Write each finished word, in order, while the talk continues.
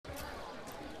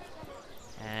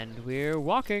And we're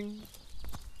walking.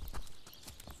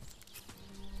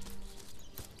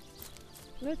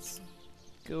 Let's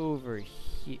go over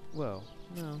here. Whoa.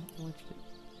 No. I want you to...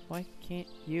 Why can't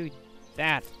you...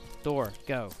 That door.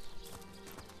 Go.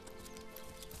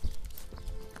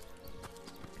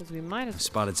 Because we might have...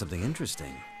 Spotted something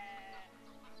interesting.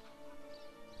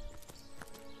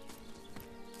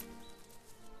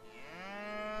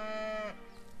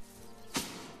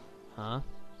 Huh?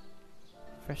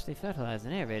 Freshly fertilized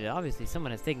and aerated. Obviously,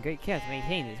 someone has taken great care to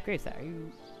maintain these grapes. Are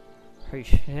you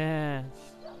sure?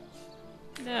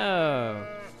 No.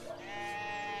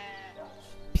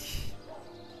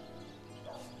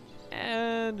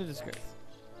 And a disgrace.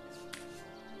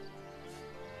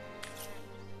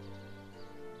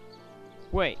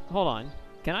 Wait, hold on.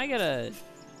 Can I get a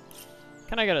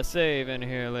save in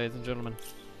here, ladies and gentlemen?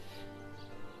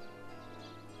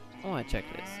 I want to check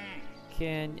this.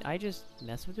 Can I just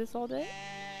mess with this all day?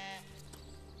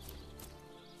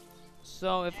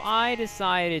 So if I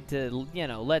decided to, you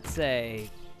know, let's say,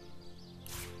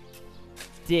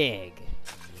 dig.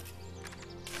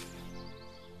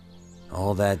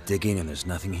 All that digging and there's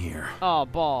nothing here. Oh,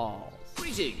 balls.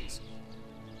 Greetings.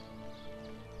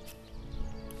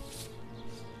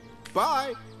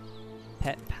 Bye.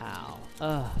 Pet pal.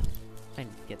 Ugh. I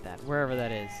need to get that, wherever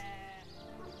that is.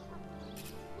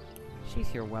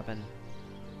 Sheath your weapon.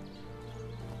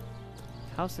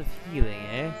 House of Healing,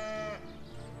 eh?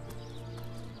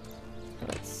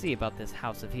 Let's see about this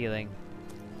House of Healing.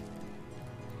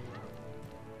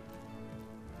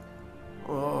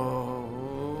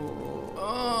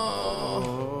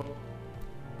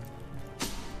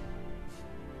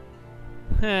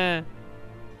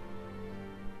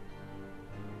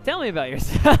 Tell me about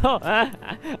yourself.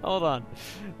 Hold on.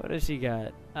 What has she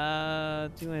got?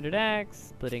 200 axe,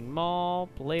 splitting maul,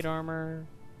 plate armor,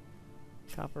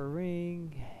 copper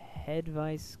ring, head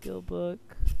vice skill book.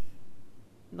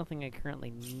 Nothing I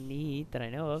currently need that I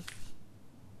know of.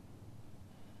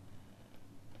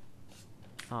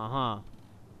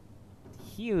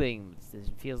 Healing. This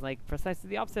feels like precisely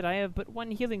the opposite. I have but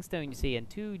one healing stone, you see, and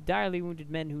 2 direly wounded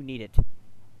men who need it.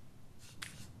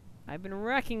 I've been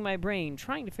racking my brain,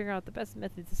 trying to figure out the best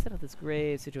method to settle this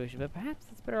grave situation, but perhaps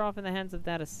it's better off in the hands of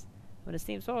that an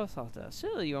esteemed source author.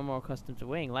 Surely you are more accustomed to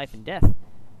weighing life and death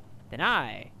than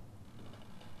I.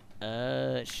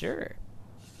 Sure.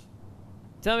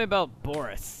 Tell me about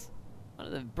Boris. One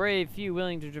of the brave few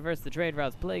willing to traverse the trade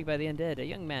routes plagued by the undead. A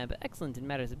young man, but excellent in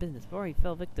matters of business, before he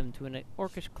fell victim to an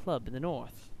orcish club in the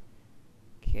north.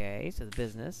 Okay, so the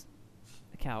business.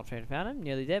 The cattle trader found him,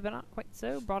 nearly dead, but not quite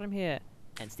so. Brought him here.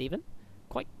 And Stephen?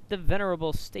 Quite the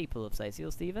venerable staple of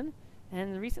Sicil, Stephen.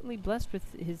 And recently blessed with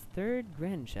his 3rd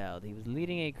grandchild. He was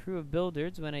leading a crew of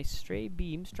builders when a stray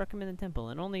beam struck him in the temple,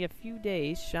 and only a few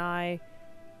days shy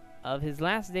of his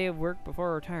last day of work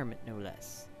before retirement, no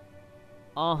less.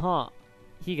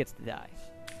 He gets to die.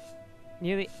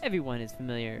 Nearly everyone is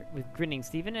familiar with Grinning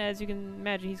Stephen, as you can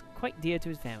imagine he's quite dear to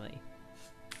his family.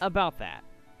 About that.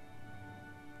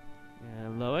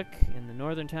 Loic, in the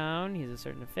northern town, he's a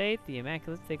certain of faith. The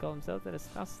Immaculates, they call themselves, that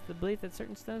espouses the belief that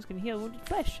certain stones can heal wounded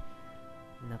flesh.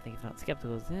 Nothing if not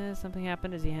skeptical. Something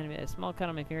happened as he handed me a small cut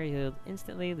on my finger. He healed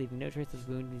instantly, leaving no trace of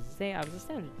the wound. Needless to say, I was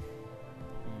astounded.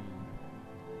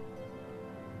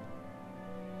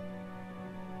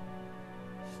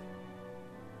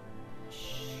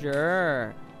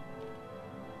 Sure.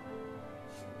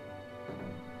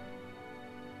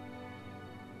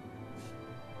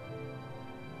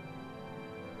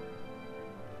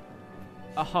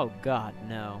 Oh god,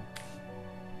 no.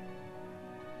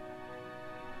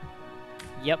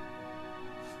 Yep.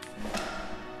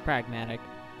 Pragmatic.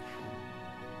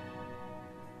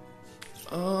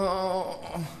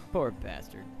 Oh. Poor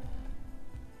bastard.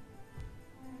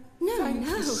 No, Thank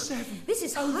no. you, Seven. This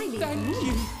is highly Thank unusual.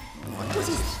 you. What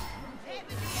is...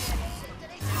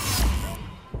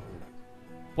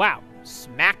 Wow.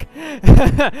 Smack.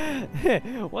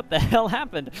 What the hell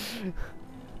happened?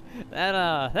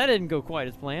 That didn't go quite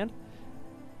as planned.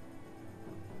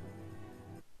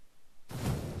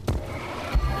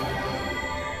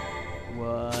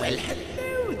 What? Well,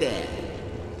 hello there.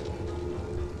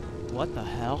 What the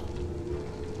hell?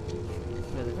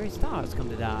 Where the very stars come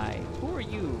to die. Who are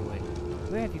you,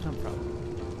 and where have you come from?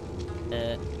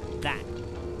 That.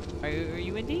 Are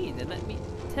you indeed? Then let me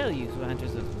tell you, Sir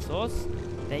Hunters of the Source,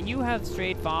 that you have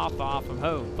strayed far, far from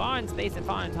home, far in space and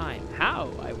far in time. How,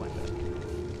 I wonder?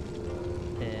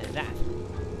 That.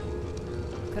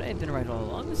 Could I have been right all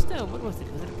along? The stone, what was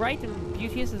it? Was it bright and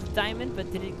beauteous as a diamond,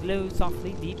 but did it glow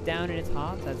softly deep down in its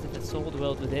heart, as if a soul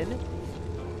dwelled within?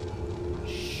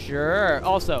 Sure.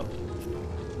 Also,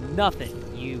 nothing,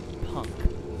 you punk.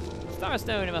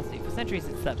 Starstone, it must be. For centuries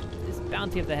it slept, this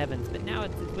bounty of the heavens, but now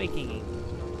it's waking,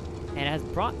 and it has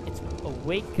brought its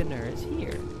awakeners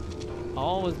here.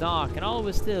 All was dark, and all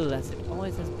was still, as it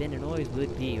always has been and always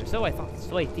would be, or so I thought,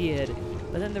 so I feared.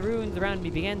 But then the ruins around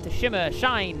me began to shimmer,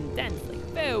 shine, and dance like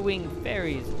fair-winged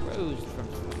fairies rose from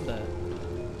slumber.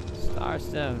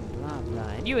 Starstone, blah blah.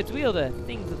 And you, its wielder,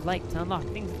 things of light to unlock,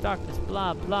 things of darkness,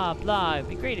 blah blah blah. It'd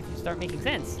be great if you start making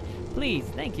sense. Please,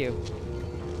 thank you.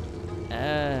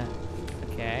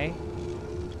 Okay.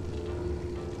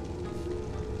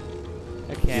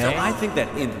 Okay. You know, I think that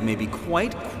imp may be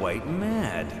quite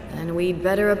mad. Then we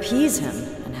better appease him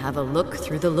and have a look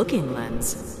through the looking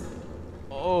lens.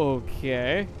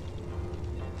 Okay.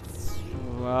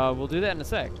 We'll do that in a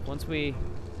sec. Once we...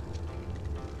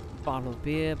 Bottle of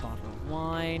beer, bottle of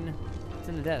wine. It's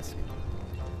in the desk.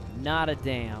 Not a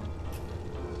damn.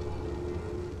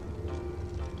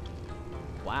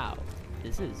 Wow.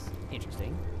 This is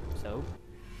interesting. So,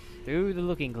 through the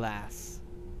looking glass.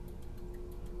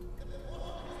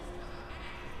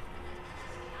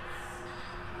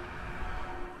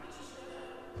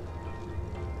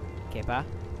 Okay, pa.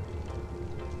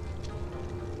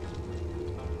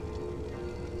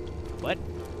 What?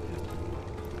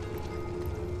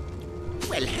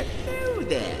 Well, hello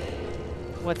there.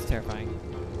 What's terrifying?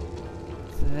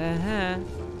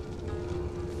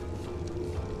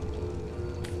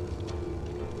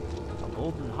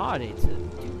 Old and hardy,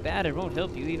 too bad it won't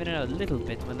help you even in a little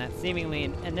bit when that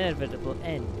seemingly inevitable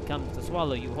end comes to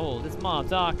swallow you whole. This maw of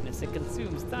darkness, it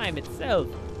consumes time itself.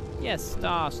 Yes,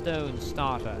 Starstone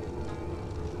Starter.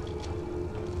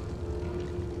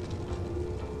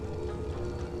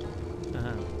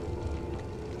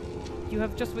 You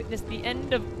have just witnessed the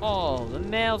end of all. The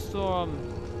maelstrom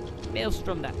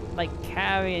that, like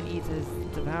carrion eaters,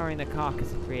 devouring the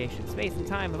carcass of creation. Space and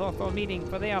time have all for meeting,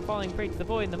 for they are falling prey to the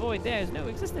void, and the void there is no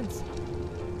existence.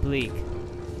 Bleak.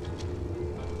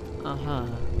 Uh-huh.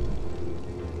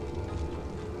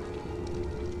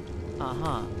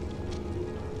 Uh-huh.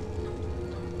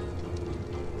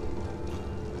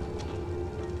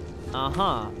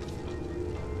 Uh-huh.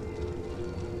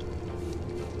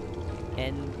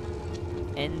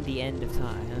 End the end of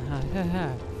time.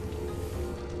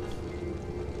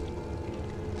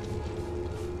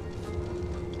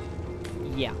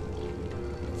 Yeah.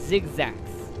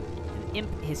 Zigzags. An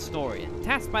imp historian,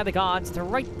 tasked by the gods to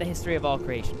write the history of all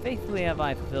creation. Faithfully have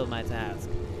I fulfilled my task.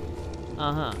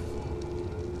 Uh-huh.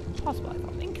 Impossible, I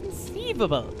thought.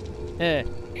 Inconceivable.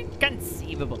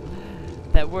 Inconceivable.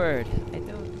 That word. I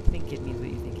don't think it means what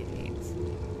you think it means.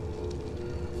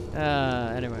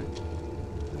 Anyway.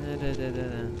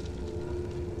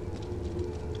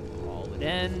 All would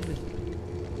end.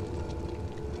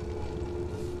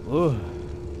 Ooh.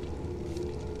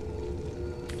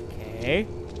 Okay.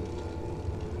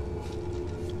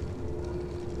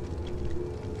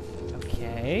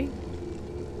 Okay.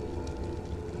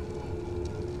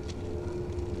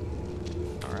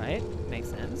 Alright, makes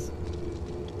sense.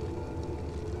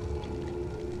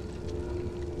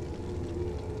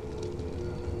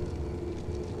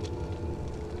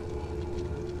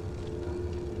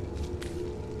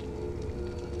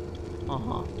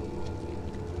 Uh-huh.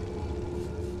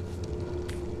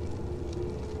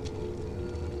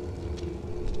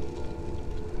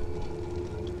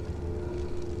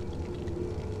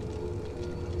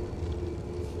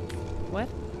 What?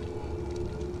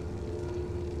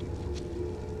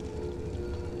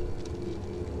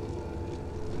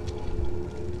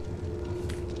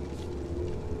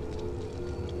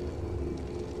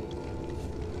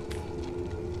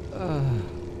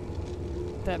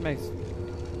 That makes...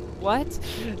 What?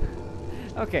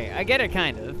 Okay, I get it,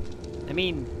 kind of. I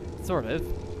mean, sort of.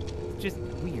 It's just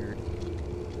weird.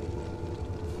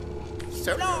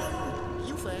 So long.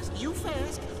 You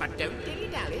first, but don't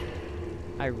dilly-dally.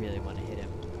 I really want to hit him.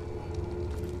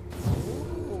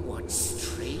 Oh, what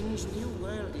strange new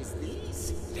world is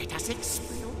this? Let us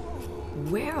explore.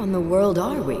 Where on the world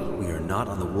are we? We are not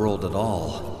on the world at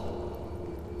all.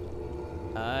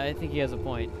 I think he has a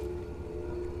point.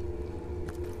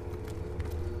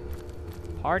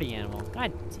 Party animal.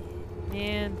 God damn,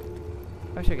 man.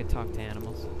 I wish I could talk to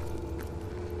animals.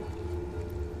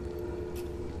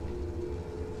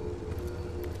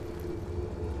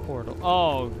 Portal.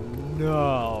 Oh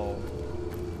no.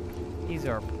 These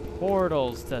are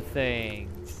portals to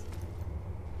things.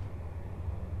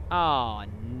 Oh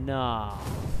no.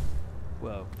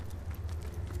 Whoa.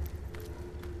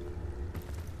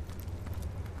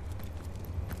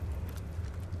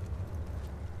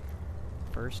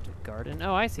 First garden.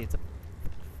 Oh, I see. It's a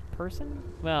person?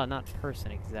 Well, not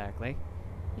person exactly.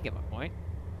 You get my point.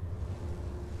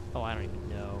 Oh, I don't even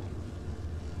know.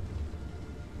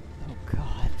 Oh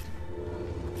god.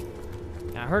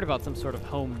 I heard about some sort of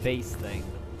home base thing.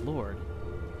 Lord.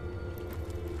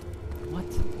 What?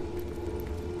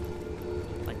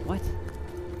 Like what?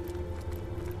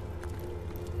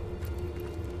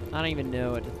 I don't even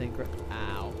know what to think.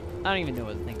 Ow. I don't even know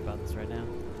what to think about this right now.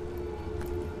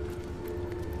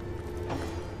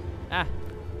 Ah.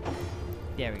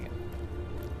 There we go.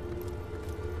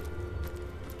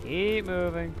 Keep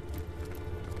moving.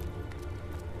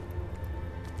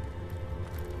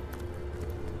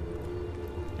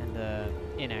 And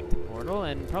inactive portal,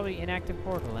 and probably inactive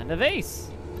portal, and a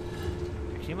vase!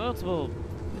 Actually, multiple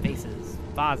vases.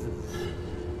 Vases.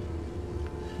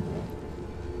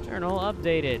 Journal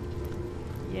updated.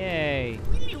 Yay.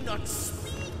 Will you not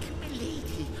speak,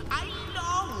 milady? I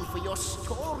long for your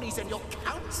stories and your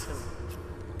counsel.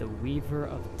 The Weaver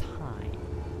of Time.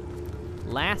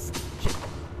 Last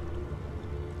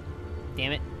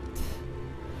damn it.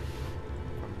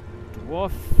 From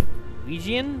dwarf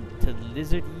Legion to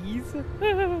lizardese.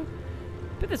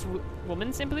 But this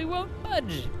woman simply won't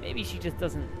budge. Maybe she just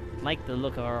doesn't like the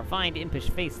look of a refined, impish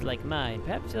face like mine.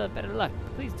 Perhaps she'll have better luck.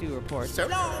 Please do report. So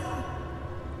long.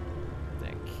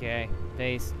 Okay,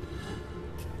 face.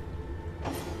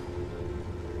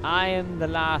 I am the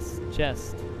last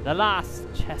chest. The last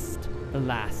chest. The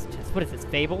last chest. What is this,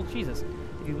 fable? Jesus.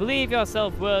 If you believe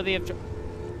yourself worthy of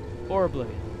or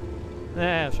oblivion.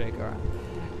 I'll shake her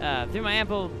out. Through my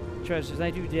ample treasures,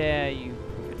 I do dare you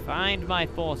prove it. Find my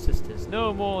 4 sisters,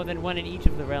 no more than one in each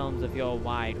of the realms of your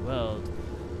wide world.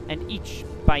 And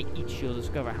by each you'll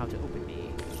discover how to open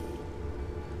me.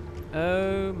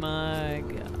 Oh my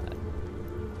god.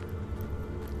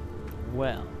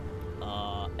 Well,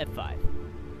 F5.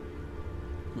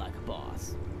 Like a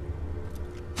boss.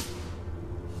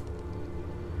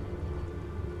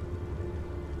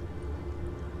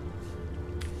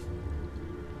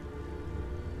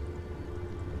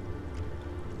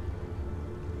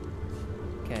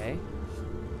 Okay.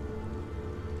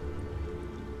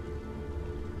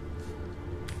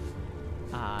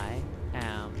 I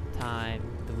am Time,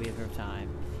 the Weaver of Time.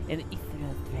 In the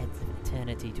ethereal threads of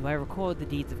eternity do I record the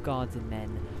deeds of gods and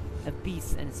men, of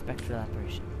beasts and spectral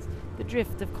apparitions, the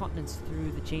drift of continents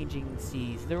through the changing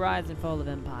seas, the rise and fall of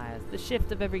empires, the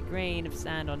shift of every grain of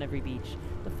sand on every beach,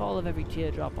 the fall of every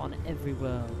teardrop on every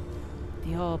world,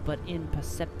 the all but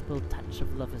imperceptible touch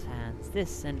of lovers' hands.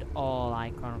 This and all I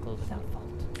chronicle without fault.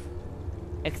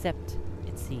 Except,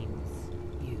 it seems,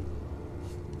 you.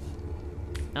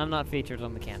 I'm not featured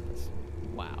on the canvas.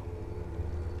 Wow.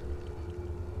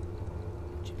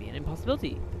 It should be an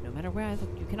impossibility, but no matter where I look,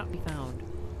 you cannot be found.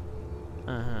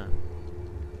 Uh-huh.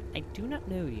 I do not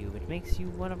know you, which makes you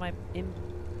one of my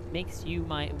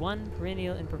my one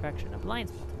perennial imperfection, a blind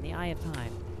spot in the eye of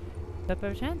time. But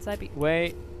perchance I be—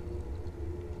 wait.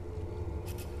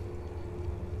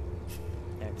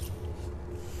 There.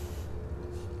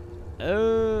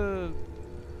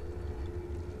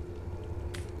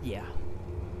 Yeah.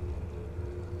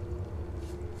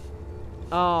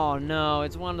 Oh no,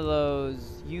 it's one of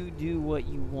those you do what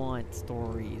you want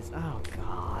stories. Oh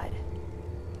god.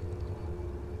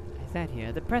 I sat here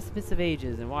at the precipice of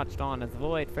ages and watched on as the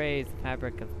void phrased the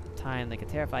fabric of time like a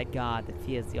terrified god that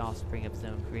fears the offspring of his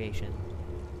own creation.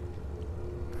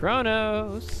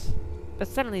 Kronos! But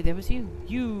suddenly there was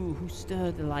you who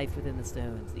stirred the life within the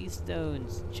stones. These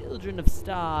stones, children of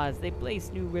stars, they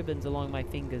placed new ribbons along my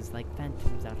fingers like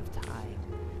phantoms out of time.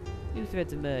 New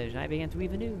threads emerged, and I began to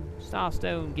weave anew.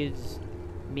 Starstone gives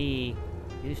me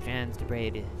new strands to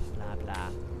braid, blah blah.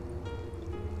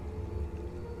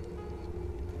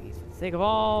 Please, for the sake of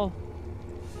all.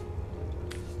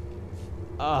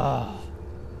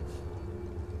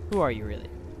 Who are you really?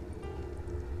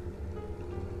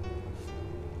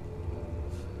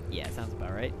 Yeah, sounds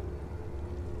about right.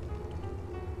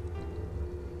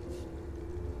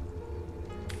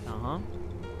 Uh-huh.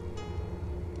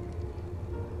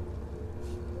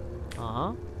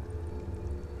 Uh-huh.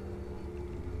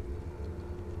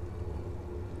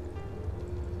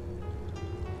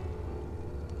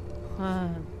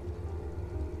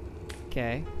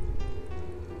 Okay.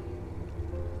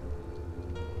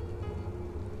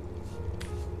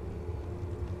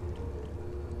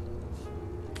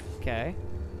 Okay.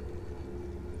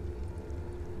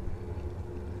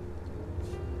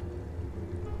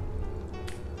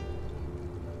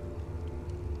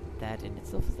 That in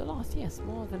itself is the loss, yes,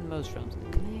 more than most realms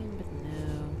can claim, but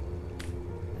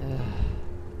no.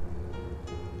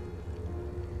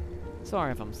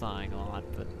 Sorry if I'm sighing a lot,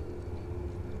 but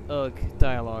ugh,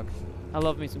 dialogue. I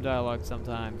love me some dialogue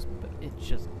sometimes, but it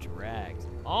just drags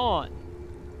on.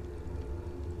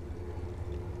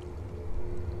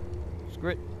 Screw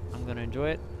it. I'm gonna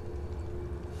enjoy it.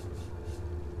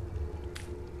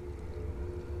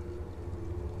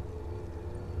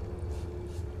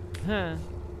 Huh.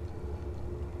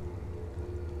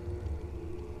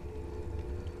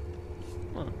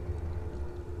 Huh.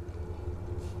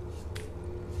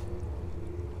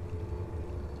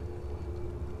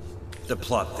 The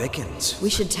plot thickens. We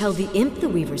should tell the imp the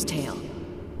Weaver's tale.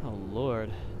 Oh,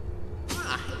 Lord.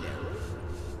 Ah, hello.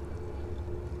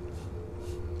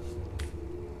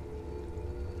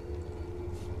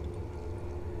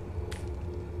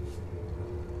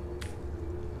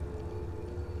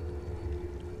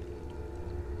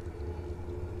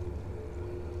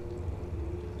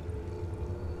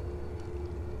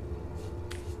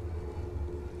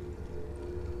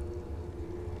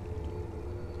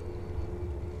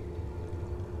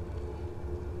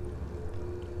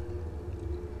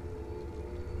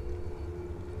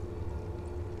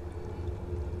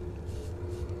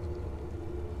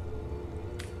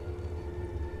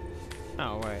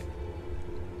 Oh, wait.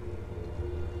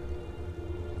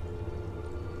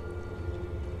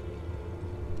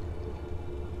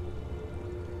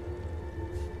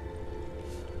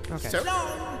 Okay. So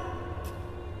long.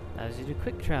 Allows you to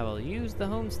quick travel. Use the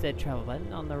homestead travel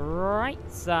button on the right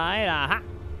side. Aha!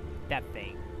 That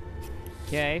thing.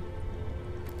 Okay.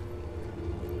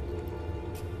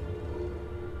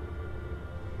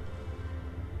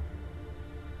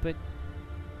 But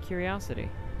curiosity.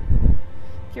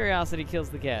 Curiosity kills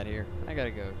the cat here. I gotta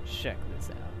go check this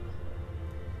out.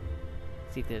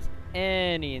 See if there's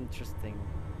any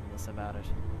interestingness about it.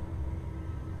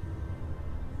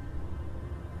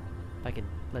 If I can,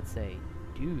 let's say,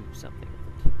 do something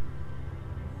with it.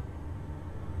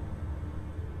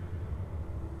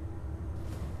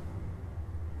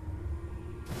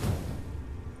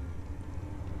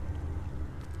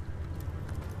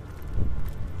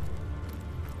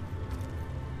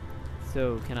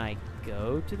 So, can I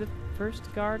go to the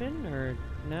first garden, or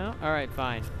no? Alright,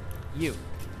 fine. You.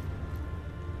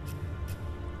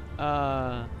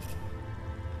 No.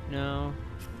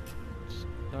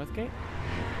 North gate?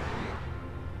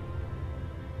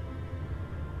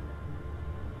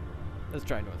 Let's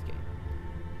try North gate.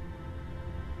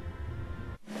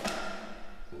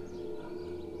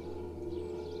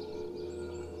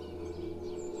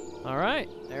 Alright,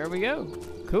 there we go.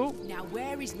 Cool. Now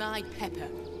where is my pepper?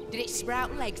 Did it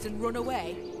sprout legs and run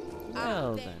away?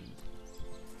 Well there.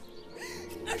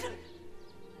 then.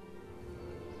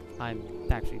 I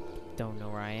actually don't know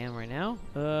where I am right now.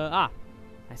 I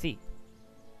see.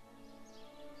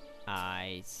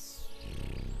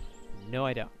 No,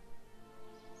 I don't.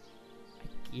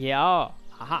 Yeah, oh,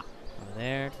 haha. From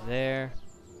there to there.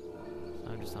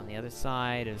 I'm just on the other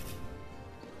side of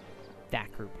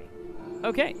that grouping.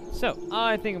 Okay, so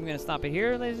I think I'm gonna stop it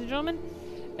here, ladies and gentlemen.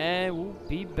 And we'll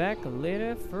be back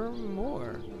later for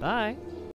more. Bye.